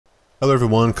Hello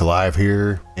everyone, Kalive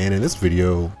here, and in this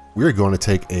video we're going to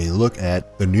take a look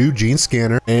at the new gene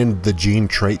scanner and the gene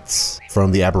traits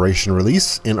from the Aberration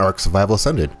release in Ark Survival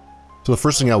Ascended. So the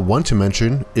first thing I want to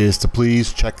mention is to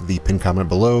please check the pinned comment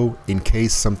below in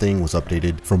case something was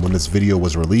updated from when this video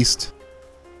was released.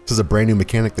 This is a brand new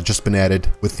mechanic that's just been added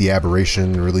with the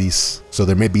Aberration release, so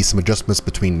there may be some adjustments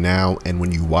between now and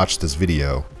when you watch this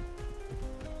video.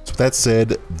 So with that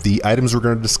said, the items we're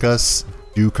going to discuss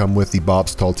do come with the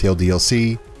Bob's Tall Tale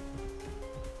DLC,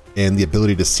 and the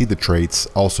ability to see the traits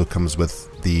also comes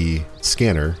with the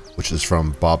scanner, which is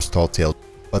from Bob's Tall Tale.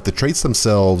 But the traits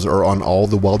themselves are on all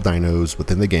the wild dinos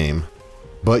within the game,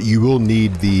 but you will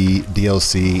need the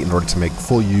DLC in order to make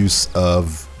full use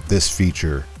of this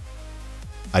feature.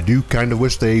 I do kind of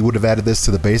wish they would have added this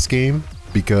to the base game,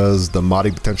 because the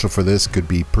modding potential for this could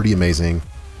be pretty amazing.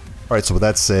 Alright, so with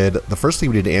that said, the first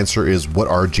thing we need to answer is what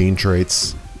are gene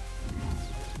traits?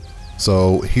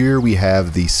 So here we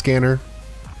have the scanner,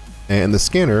 and in the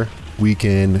scanner we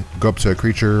can go up to a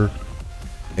creature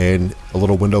and a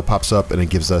little window pops up and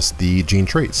it gives us the gene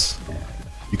traits.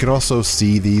 You can also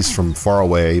see these from far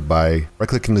away by right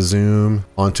clicking to zoom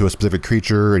onto a specific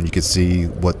creature, and you can see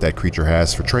what that creature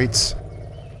has for traits.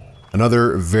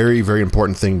 Another very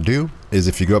important thing to do is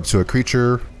if you go up to a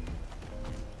creature,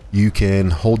 you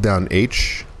can hold down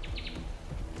H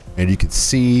and you can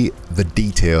see the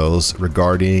details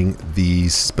regarding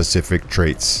these specific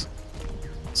traits.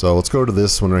 So let's go to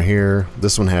this one right here.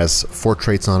 This one has 4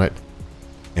 traits on it,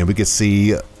 and we can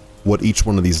see what each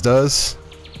one of these does.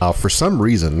 For some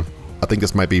reason, I think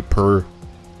this might be per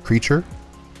creature,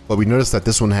 but we notice that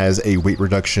this one has a weight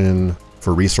reduction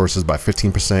for resources by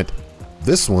 15%.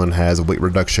 This one has a weight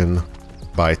reduction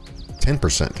by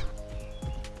 10%.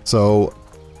 So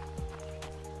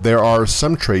there are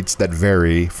some traits that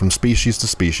vary from species to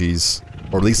species,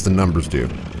 or at least the numbers do.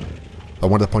 I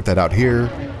wanted to point that out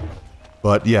here.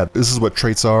 But yeah, this is what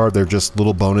traits are. They're just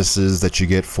little bonuses that you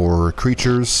get for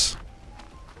creatures.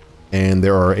 And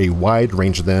there are a wide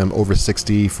range of them, over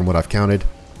 60 from what I've counted,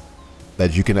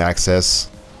 that you can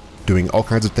access doing all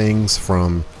kinds of things,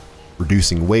 from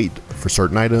reducing weight for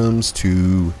certain items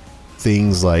to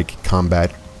things like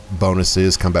combat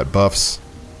bonuses, combat buffs.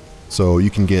 So you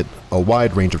can get a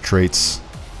wide range of traits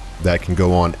that can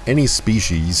go on any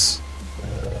species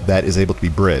that is able to be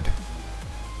bred.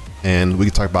 And we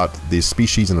can talk about the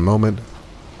species in a moment,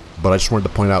 but I just wanted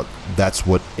to point out that's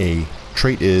what a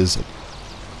trait is,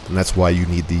 and that's why you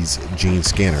need these gene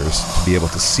scanners to be able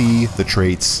to see the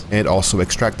traits and also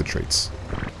extract the traits.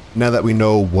 Now that we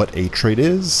know what a trait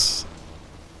is,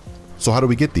 so how do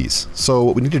we get these? So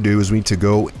what we need to do is we need to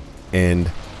go and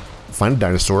find a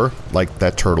dinosaur, like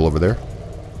that turtle over there.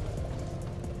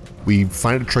 We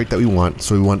find a trait that we want,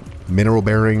 so we want mineral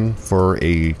bearing for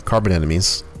a carbon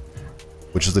enemies,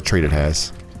 which is the trait it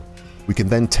has. We can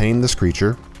then tame this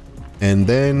creature, and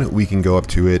then we can go up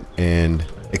to it and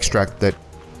extract that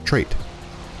trait.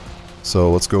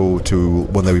 So let's go to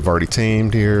one that we've already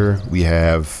tamed here. We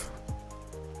have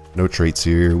no traits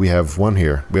here. We have one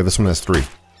here. We have this one that has 3.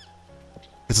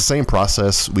 It's the same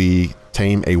process. We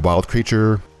tame a wild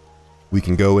creature. We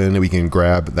can go in and we can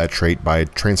grab that trait by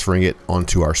transferring it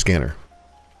onto our scanner.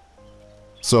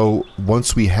 So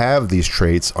once we have these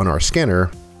traits on our scanner,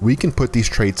 we can put these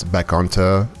traits back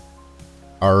onto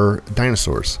our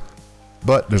dinosaurs.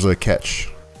 But there's a catch.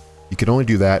 You can only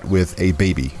do that with a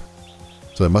baby.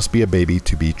 So it must be a baby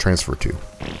to be transferred to.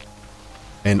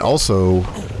 And also,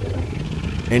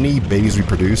 any babies we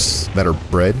produce that are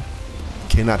bred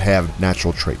cannot have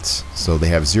natural traits. So they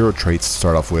have 0 traits to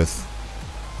start off with.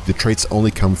 The traits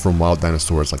only come from wild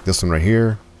dinosaurs like this one right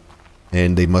here,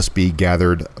 and they must be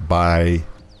gathered by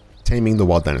taming the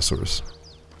wild dinosaurs.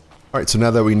 Alright, so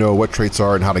now that we know what traits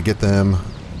are and how to get them,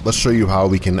 let's show you how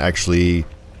we can actually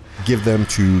give them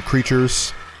to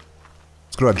creatures.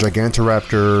 Let's go to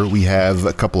Gigantoraptor. We have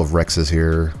a couple of Rexes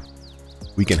here.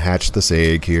 We can hatch this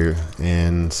egg here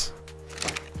and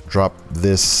drop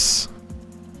this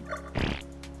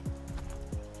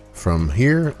from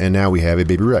here, and now we have a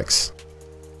baby Rex.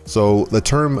 So the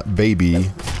term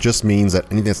baby just means that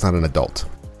anything that's not an adult.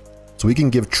 So we can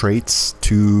give traits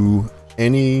to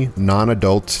any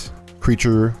non-adult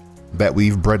creature that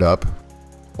we've bred up,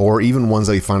 or even ones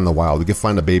that we find in the wild. We can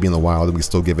find a baby in the wild and we can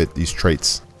still give it these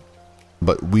traits.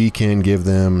 But we can give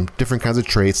them different kinds of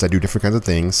traits that do different kinds of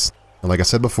things. And like I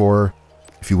said before,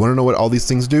 if you want to know what all these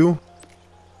things do,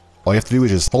 all you have to do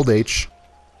is just hold H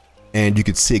and you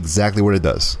can see exactly what it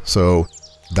does. So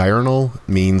diurnal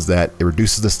means that it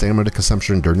reduces the stamina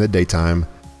consumption during the daytime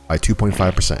by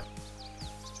 2.5%.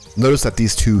 Notice that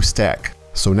these two stack.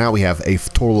 So now we have a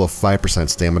total of 5%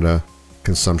 stamina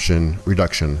consumption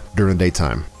reduction during the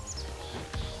daytime,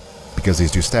 because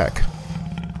these do stack.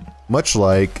 Much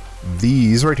like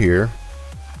these right here,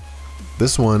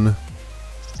 this one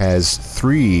has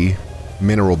 3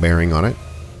 mineral bearing on it,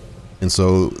 and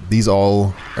so these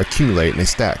all accumulate and they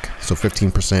stack. So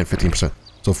 15%, 15%,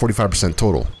 so 45%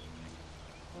 total.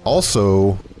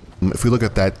 Also, if we look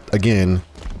at that again,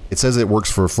 it says it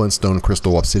works for flintstone,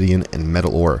 crystal, obsidian, and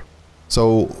metal ore.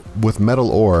 So with metal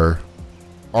ore,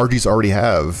 RGs already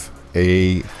have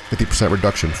a 50%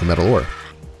 reduction for metal ore.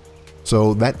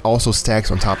 So that also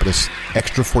stacks on top of this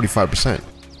extra 45%.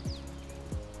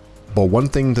 But one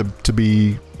thing to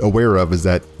be aware of is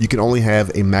that you can only have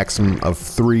a maximum of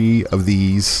 3 of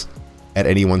these at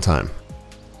any one time.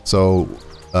 So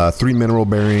 3 mineral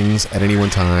bearings at any one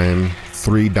time,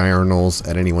 3 diurnals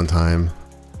at any one time.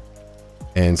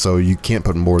 And so you can't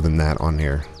put more than that on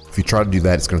here. If you try to do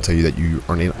that, it's going to tell you that you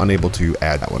are unable to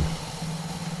add that one.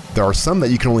 There are some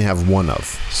that you can only have 1 of.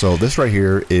 So this right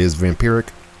here is vampiric.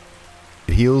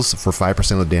 It heals for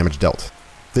 5% of the damage dealt.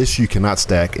 This you cannot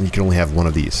stack, and you can only have 1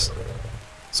 of these.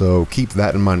 So keep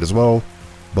that in mind as well.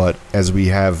 But as we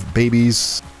have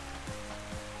babies,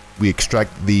 we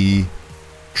extract the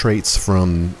traits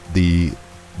from the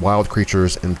wild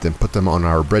creatures and then put them on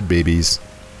our bred babies,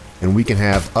 and we can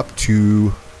have up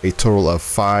to a total of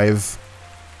 5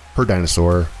 per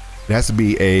dinosaur. It has to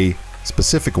be a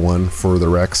specific one for the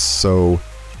Rex, so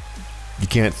you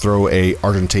can't throw a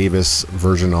Argentavis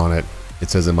version on it. It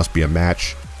says it must be a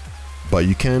match, but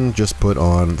you can just put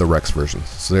on the Rex version.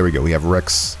 So there we go. We have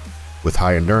Rex with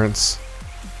high endurance,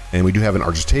 and we do have an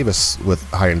Argentavis with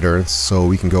high endurance, so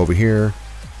we can go over here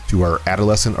to our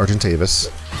adolescent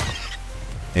Argentavis,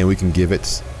 and we can give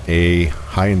it a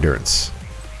high endurance.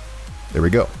 There we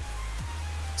go.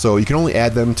 So you can only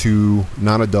add them to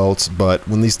non-adults, but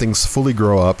when these things fully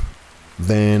grow up,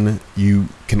 then you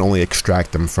can only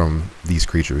extract them from these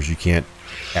creatures. You can't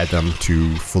add them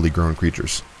to fully grown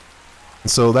creatures.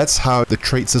 And so that's how the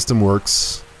trait system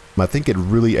works. I think it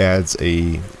really adds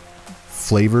a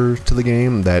flavor to the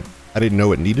game that I didn't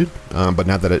know it needed, but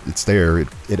now that it's there,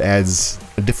 it adds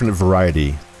a different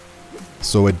variety.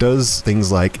 So it does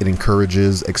things like it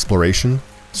encourages exploration.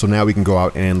 So now we can go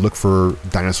out and look for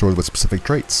dinosaurs with specific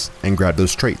traits and grab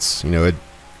those traits. You know, it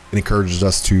encourages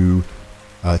us to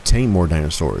tame more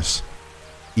dinosaurs,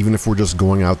 even if we're just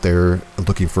going out there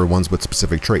looking for ones with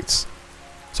specific traits.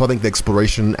 So I think the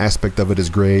exploration aspect of it is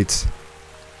great.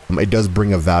 It does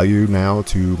bring a value now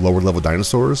to lower level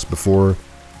dinosaurs. Before,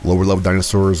 lower level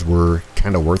dinosaurs were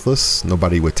kind of worthless.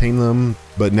 Nobody would tame them,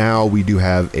 but now we do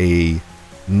have a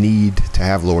need to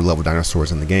have lower level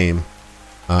dinosaurs in the game.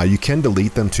 You can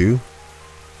delete them too.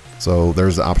 So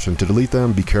there's the option to delete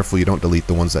them. Be careful you don't delete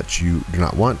the ones that you do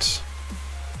not want,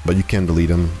 but you can delete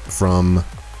them from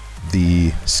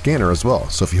the scanner as well.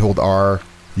 So if you hold R,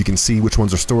 you can see which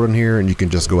ones are stored in here, and you can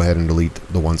just go ahead and delete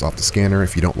the ones off the scanner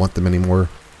if you don't want them anymore.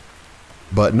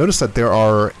 But notice that there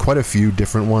are quite a few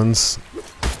different ones,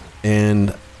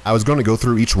 and I was going to go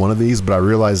through each one of these, but I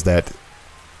realized that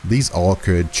these all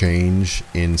could change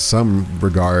in some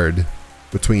regard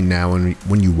between now and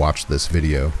when you watch this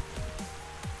video.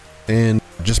 And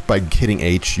just by hitting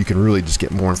H, you can really just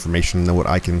get more information than what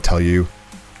I can tell you.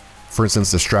 For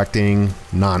instance, distracting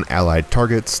non-allied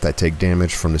targets that take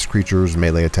damage from this creature's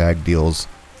melee attack deals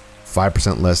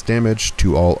 5% less damage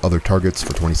to all other targets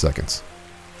for 20 seconds.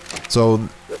 So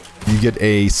you get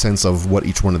a sense of what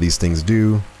each one of these things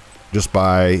do just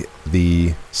by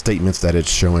the statements that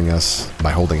it's showing us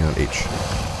by holding on H.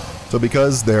 So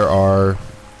because there are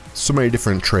so many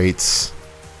different traits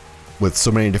with so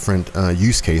many different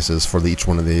use cases for each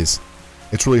one of these,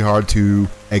 it's really hard to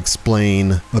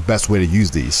explain the best way to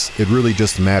use these. It really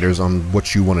just matters on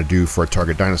what you want to do for a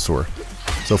target dinosaur.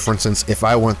 So for instance, if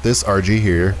I want this RG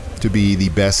here to be the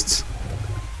best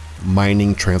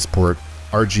mining transport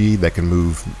RG that can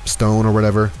move stone or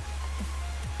whatever,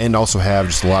 and also have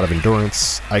just a lot of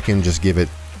endurance, I can just give it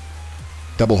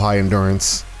double high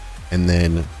endurance and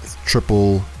then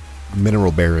triple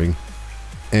mineral bearing,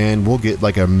 and we'll get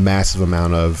like a massive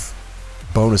amount of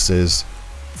bonuses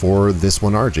for this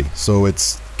one RG. So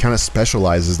it's kind of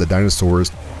specializes the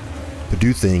dinosaurs to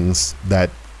do things that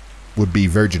would be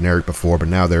very generic before, but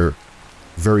now they're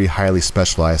very highly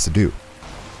specialized to do.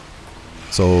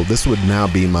 So this would now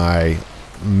be my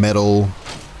metal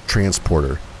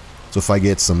transporter. So if I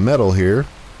get some metal here,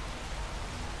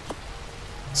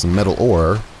 some metal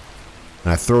ore,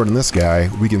 and I throw it in this guy,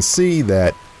 we can see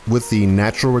that with the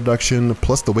natural reduction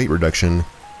plus the weight reduction,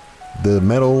 the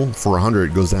metal for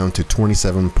 100 goes down to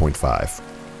 27.5,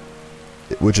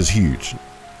 which is huge. And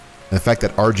the fact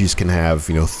that RGs can have,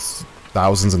 you know,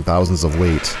 thousands and thousands of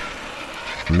weight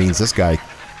means this guy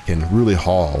can really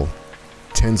haul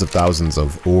tens of thousands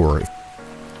of ore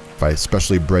if I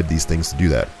specially bred these things to do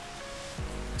that.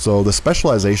 So the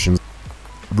specializations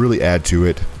really add to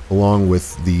it, along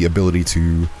with the ability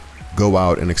to go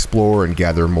out and explore and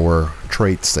gather more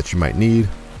traits that you might need.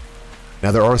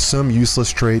 Now there are some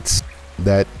useless traits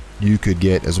that you could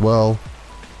get as well.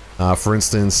 For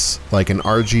instance, like an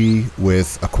RG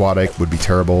with aquatic would be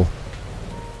terrible.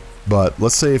 But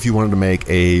let's say if you wanted to make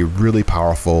a really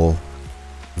powerful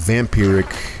vampiric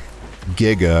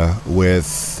Giga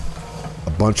with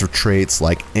a bunch of traits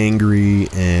like angry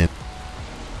and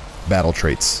battle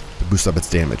traits to boost up its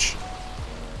damage,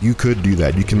 you could do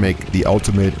that. You can make the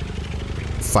ultimate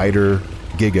fighter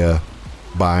Giga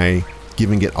by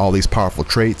giving it all these powerful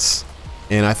traits.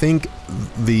 And I think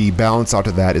the balance out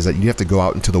to that is that you have to go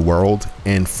out into the world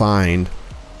and find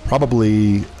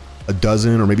probably a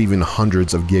dozen or maybe even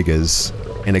hundreds of Gigas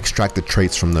and extract the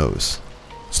traits from those.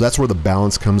 So that's where the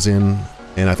balance comes in,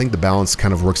 and I think the balance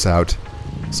kind of works out.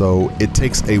 So it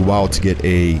takes a while to get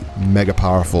a mega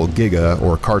powerful Giga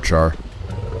or Karchar,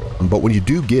 but when you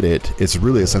do get it, it's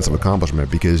really a sense of accomplishment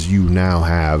because you now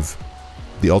have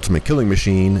the ultimate killing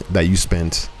machine that you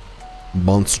spent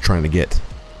months trying to get.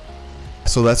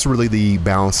 So that's really the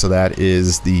balance to that,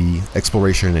 is the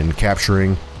exploration and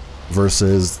capturing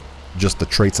versus just the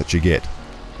traits that you get.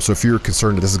 So if you're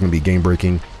concerned that this is going to be game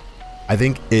breaking, I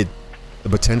think the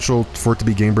potential for it to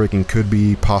be game breaking could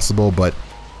be possible, but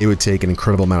it would take an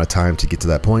incredible amount of time to get to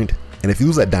that point. And if you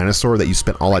lose that dinosaur that you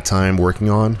spent all that time working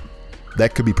on,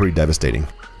 that could be pretty devastating.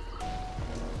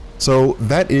 So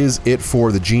that is it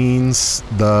for the genes.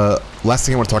 The last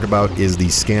thing I want to talk about is the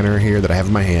scanner here that I have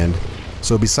in my hand.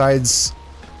 So besides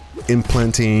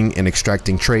implanting and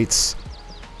extracting traits,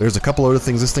 there's a couple other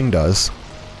things this thing does.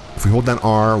 If we hold down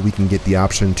R, we can get the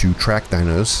option to track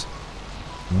dinos.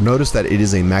 Notice that it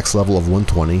is a max level of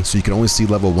 120, so you can only see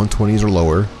level 120s or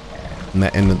lower,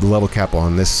 and the level cap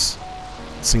on this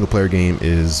single player game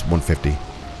is 150.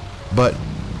 But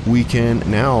we can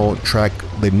now track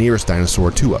the nearest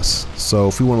dinosaur to us. So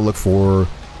if we want to look for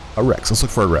a Rex, let's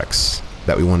look for a Rex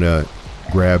that we want to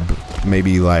grab,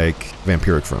 maybe like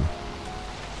vampiric from.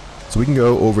 So we can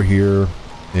go over here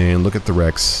and look at the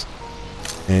Rex,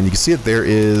 and you can see that there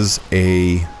is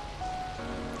a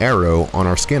arrow on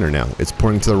our scanner now. It's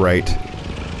pointing to the right.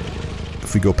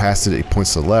 If we go past it, it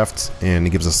points to the left, and it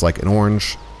gives us like an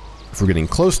orange if we're getting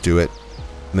close to it,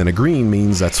 and then a green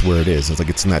means that's where it is. It's like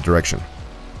it's in that direction.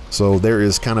 So there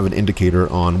is kind of an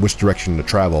indicator on which direction to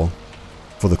travel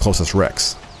for the closest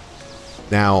Rex.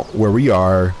 Now, where we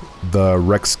are, the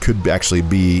Rex could actually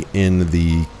be in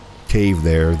the cave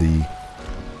there, the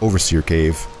Overseer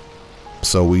Cave.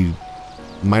 So we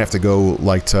might have to go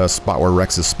like to a spot where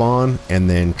Rexes spawn and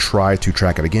then try to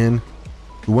track it again.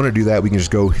 If we want to do that, we can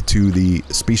just go to the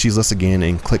species list again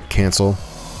and click cancel.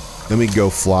 Then we can go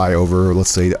fly over, let's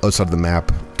say, the other side of the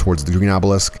map towards the green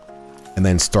obelisk, and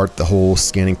then start the whole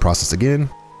scanning process again,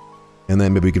 and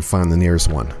then maybe we can find the nearest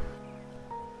one.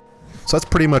 So that's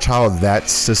pretty much how that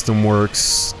system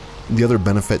works. The other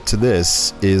benefit to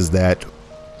this is that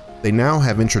they now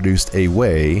have introduced a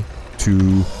way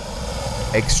to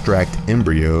extract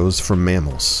embryos from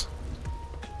mammals.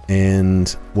 And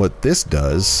what this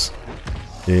does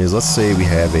is, let's say we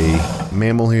have a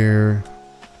mammal here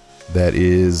that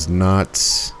is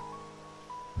not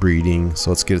breeding, so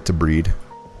let's get it to breed.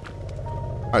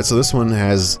 Alright, so this one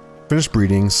has finished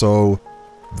breeding, so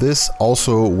this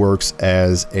also works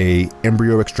as a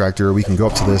embryo extractor. We can go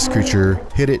up to this creature,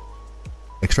 hit it,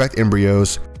 extract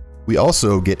embryos. We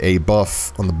also get a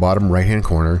buff on the bottom right hand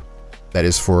corner that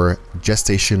is for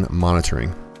gestation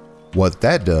monitoring. What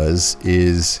that does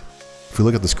is, if we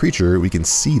look at this creature, we can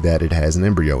see that it has an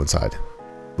embryo inside.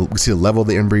 We see the level of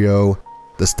the embryo,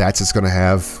 the stats it's going to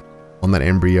have on that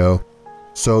embryo.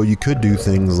 So you could do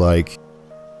things like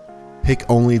pick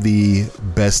only the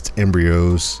best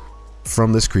embryos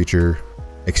from this creature,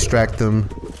 extract them,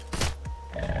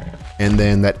 and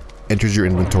then that enters your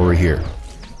inventory here.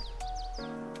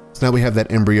 So now we have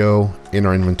that embryo in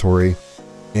our inventory,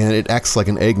 and it acts like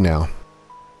an egg now.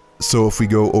 So if we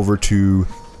go over to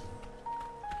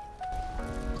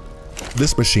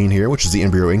this machine here, which is the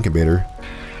embryo incubator,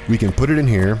 we can put it in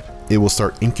here. It will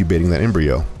start incubating that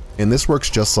embryo. And this works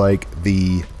just like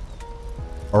the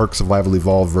Ark Survival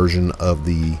Evolved version of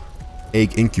the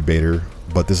egg incubator,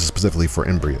 but this is specifically for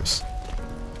embryos.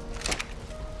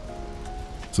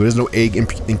 So there's no egg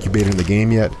incubator in the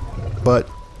game yet, but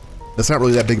that's not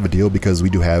really that big of a deal because we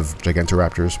do have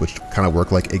Gigantoraptors, which kind of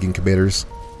work like egg incubators,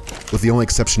 with the only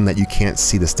exception that you can't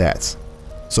see the stats.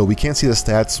 So we can't see the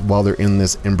stats while they're in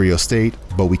this embryo state,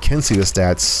 but we can see the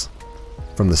stats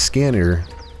from the scanner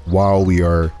while we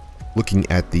are looking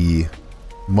at the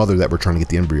mother that we're trying to get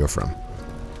the embryo from.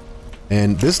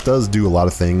 And this does do a lot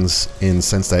of things in the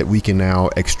sense that we can now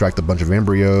extract a bunch of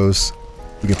embryos.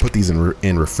 We can put these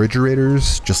in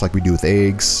refrigerators, just like we do with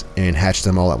eggs, and hatch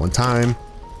them all at one time.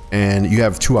 And you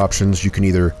have two options. You can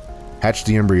either hatch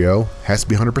the embryo, has to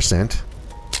be 100%.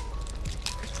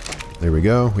 There we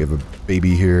go, we have a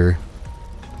baby here.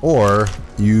 Or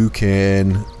you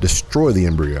can destroy the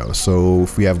embryo. So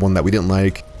if we have one that we didn't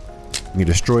like, we can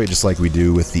destroy it just like we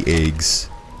do with the eggs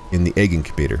in the egg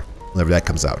incubator, whenever that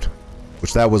comes out.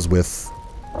 Which that was with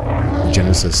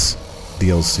Genesis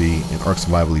DLC and Ark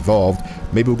Survival Evolved.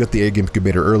 Maybe we'll get the egg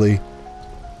incubator early,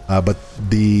 but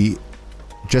the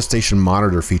gestation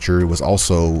monitor feature was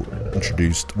also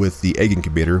introduced with the egg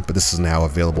incubator, but this is now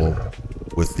available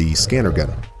with the scanner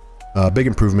gun. Big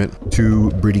improvement to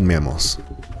breeding mammals.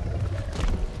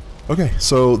 Okay,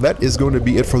 so that is going to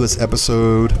be it for this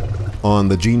episode on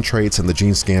the gene traits and the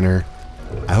gene scanner.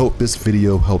 I hope this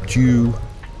video helped you.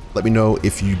 Let me know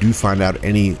if you do find out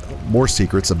any more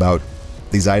secrets about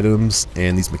these items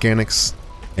and these mechanics,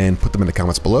 and put them in the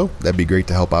comments below. That'd be great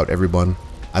to help out everyone.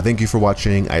 I thank you for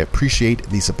watching. I appreciate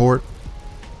the support,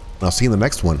 and I'll see you in the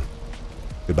next one.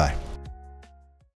 Goodbye.